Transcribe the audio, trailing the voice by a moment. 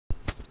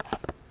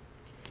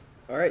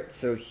Alright,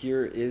 so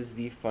here is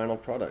the final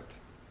product.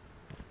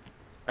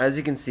 As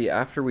you can see,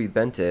 after we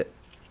bent it,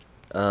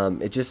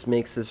 it just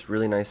makes this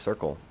really nice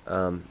circle.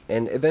 And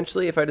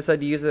eventually, if I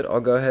decide to use it, I'll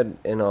go ahead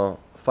and I'll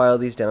file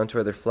these down to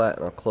where they're flat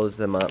and I'll close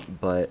them up.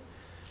 But,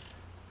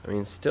 I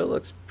mean, still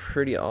looks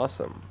pretty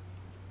awesome.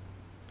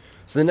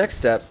 So the next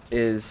step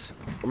is,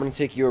 I'm going to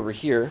take you over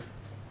here.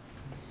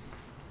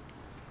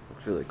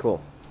 Looks really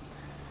cool.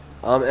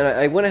 And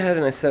I went ahead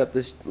and I set up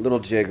this little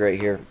jig right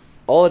here.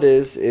 All it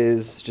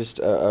is just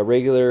a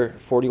regular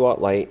 40-watt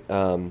light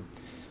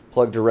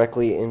plugged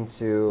directly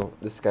into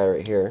this guy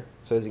right here.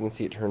 So as you can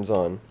see, it turns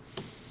on.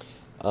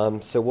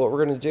 So what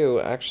we're going to do,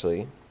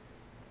 actually...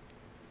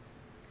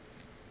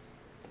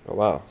 Oh,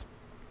 wow.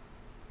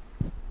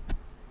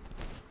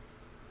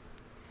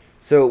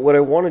 So what I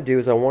want to do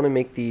is I want to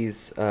make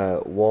these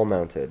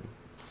wall-mounted.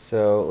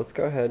 So let's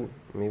go ahead and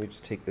maybe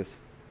just take this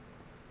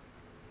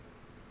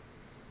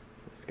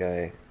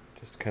guy,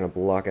 just kind of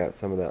block out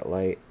some of that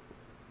light.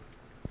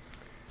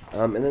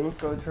 And then let's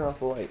go ahead and turn off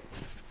the light.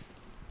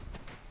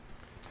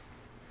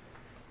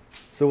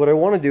 So what I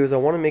want to do is I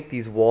want to make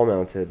these wall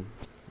mounted.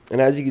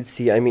 And as you can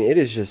see, I mean, it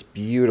is just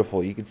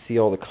beautiful. You can see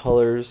all the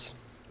colors.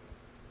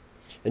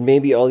 And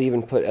maybe I'll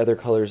even put other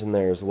colors in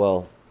there as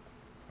well.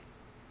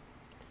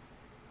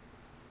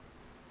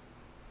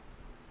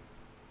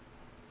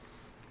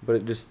 But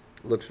it just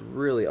looks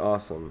really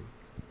awesome.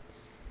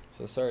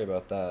 So sorry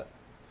about that.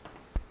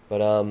 But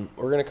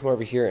we're going to come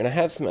over here. And I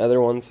have some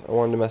other ones I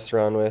wanted to mess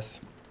around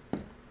with.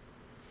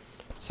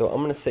 So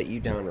I'm going to set you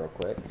down real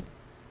quick.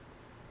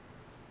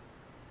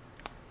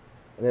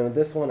 And then with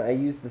this one, I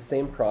used the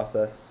same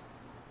process.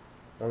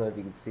 I don't know if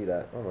you can see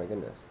that. Oh my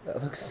goodness.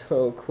 That looks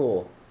so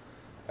cool.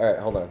 Alright,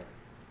 hold on.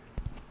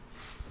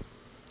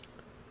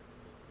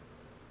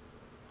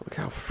 Look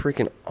how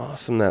freaking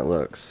awesome that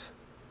looks.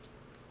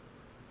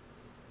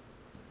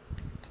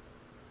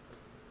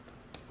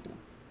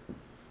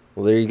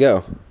 Well, there you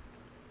go.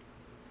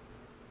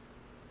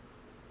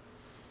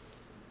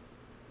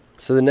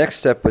 So the next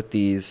step with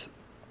these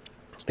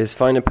is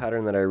find a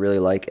pattern that I really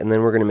like, and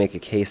then we're going to make a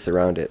case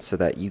around it so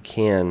that you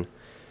can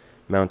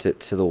mount it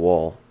to the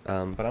wall. But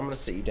I'm going to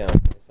sit you down,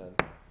 like I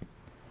said.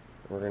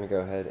 We're going to go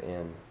ahead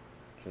and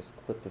just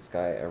clip this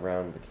guy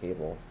around the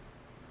cable.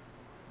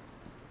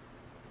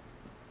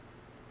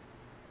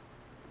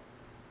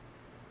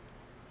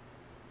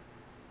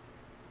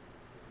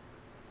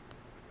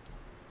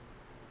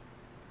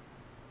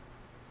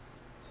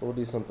 So we'll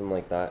do something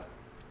like that.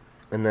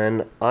 And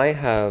then I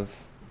have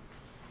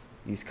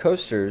these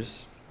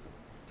coasters.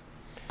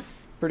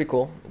 Pretty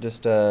cool.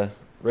 Just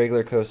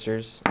regular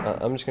coasters.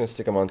 I'm just going to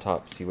stick them on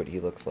top, see what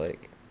he looks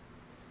like.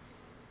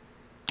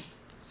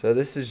 So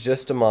this is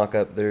just a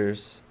mock-up.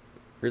 There's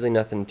really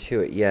nothing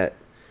to it yet.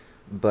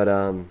 But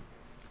I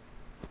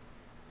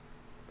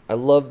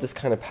love this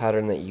kind of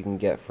pattern that you can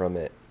get from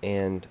it.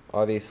 And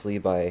obviously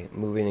by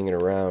moving it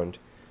around,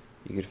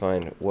 you could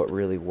find what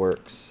really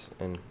works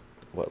and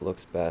what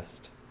looks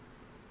best.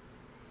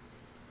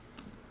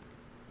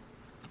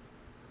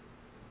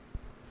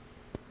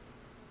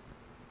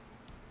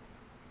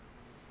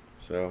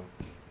 So,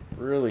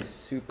 really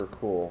super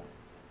cool.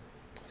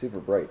 Super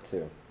bright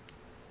too.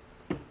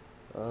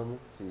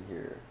 Let's see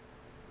here.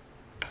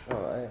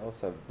 Oh, I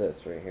also have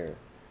this right here.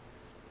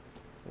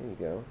 There you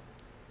go.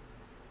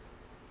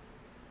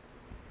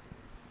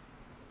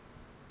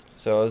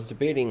 So I was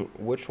debating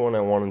which one I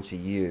wanted to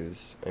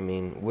use. I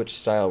mean, which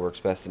style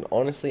works best. And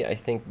honestly, I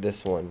think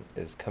this one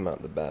has come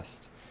out the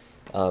best.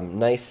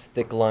 Nice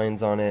thick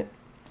lines on it.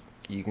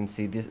 You can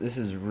see this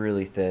is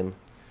really thin.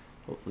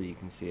 Hopefully you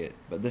can see it.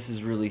 But this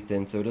is really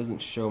thin, so it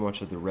doesn't show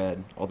much of the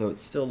red. Although it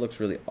still looks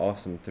really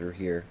awesome through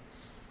here.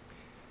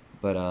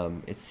 But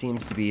it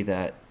seems to be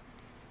that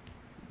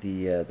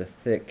the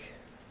thick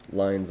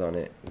lines on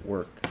it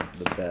work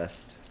the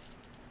best.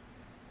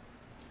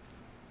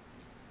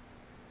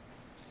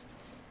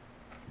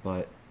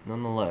 But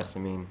nonetheless, I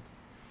mean,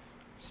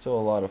 still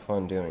a lot of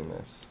fun doing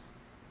this.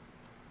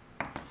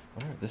 I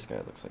wonder if this guy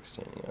looks like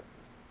standing up.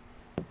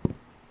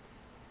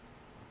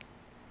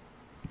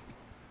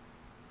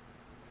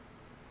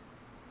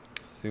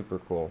 Super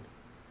cool.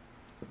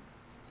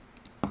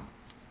 And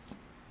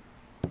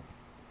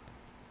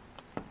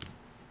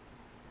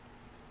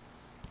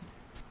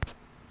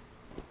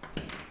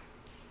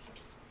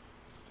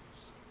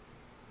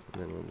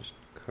then we'll just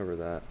cover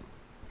that.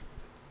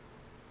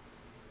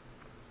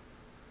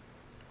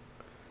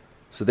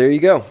 So there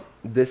you go.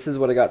 This is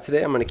what I got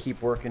today. I'm going to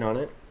keep working on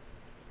it.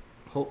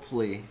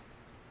 Hopefully,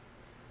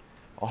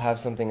 I'll have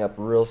something up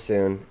real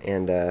soon.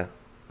 And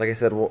like I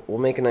said, we'll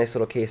make a nice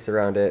little case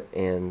around it,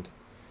 and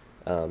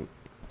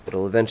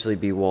it'll eventually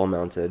be wall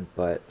mounted.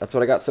 But that's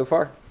what I got so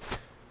far.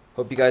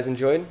 Hope you guys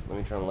enjoyed. Let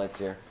me turn on the lights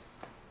here.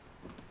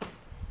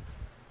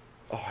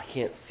 Oh, I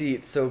can't see.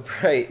 It's so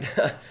bright.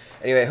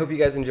 Anyway, I hope you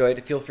guys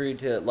enjoyed. Feel free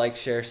to like,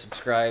 share,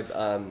 subscribe.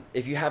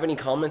 If you have any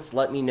comments,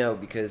 let me know,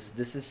 because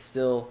this is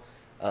still...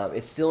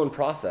 it's still in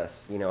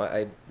process. You know,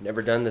 I've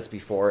never done this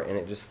before, and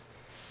it just,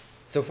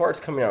 so far it's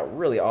coming out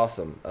really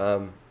awesome.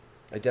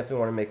 I definitely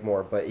want to make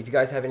more. But if you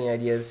guys have any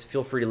ideas,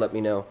 feel free to let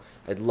me know.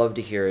 I'd love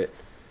to hear it.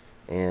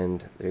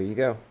 And there you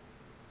go.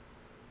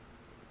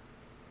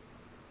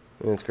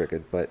 It's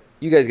crooked, but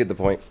you guys get the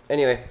point.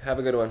 Anyway, have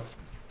a good one.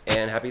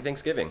 And happy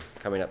Thanksgiving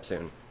coming up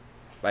soon.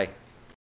 Bye.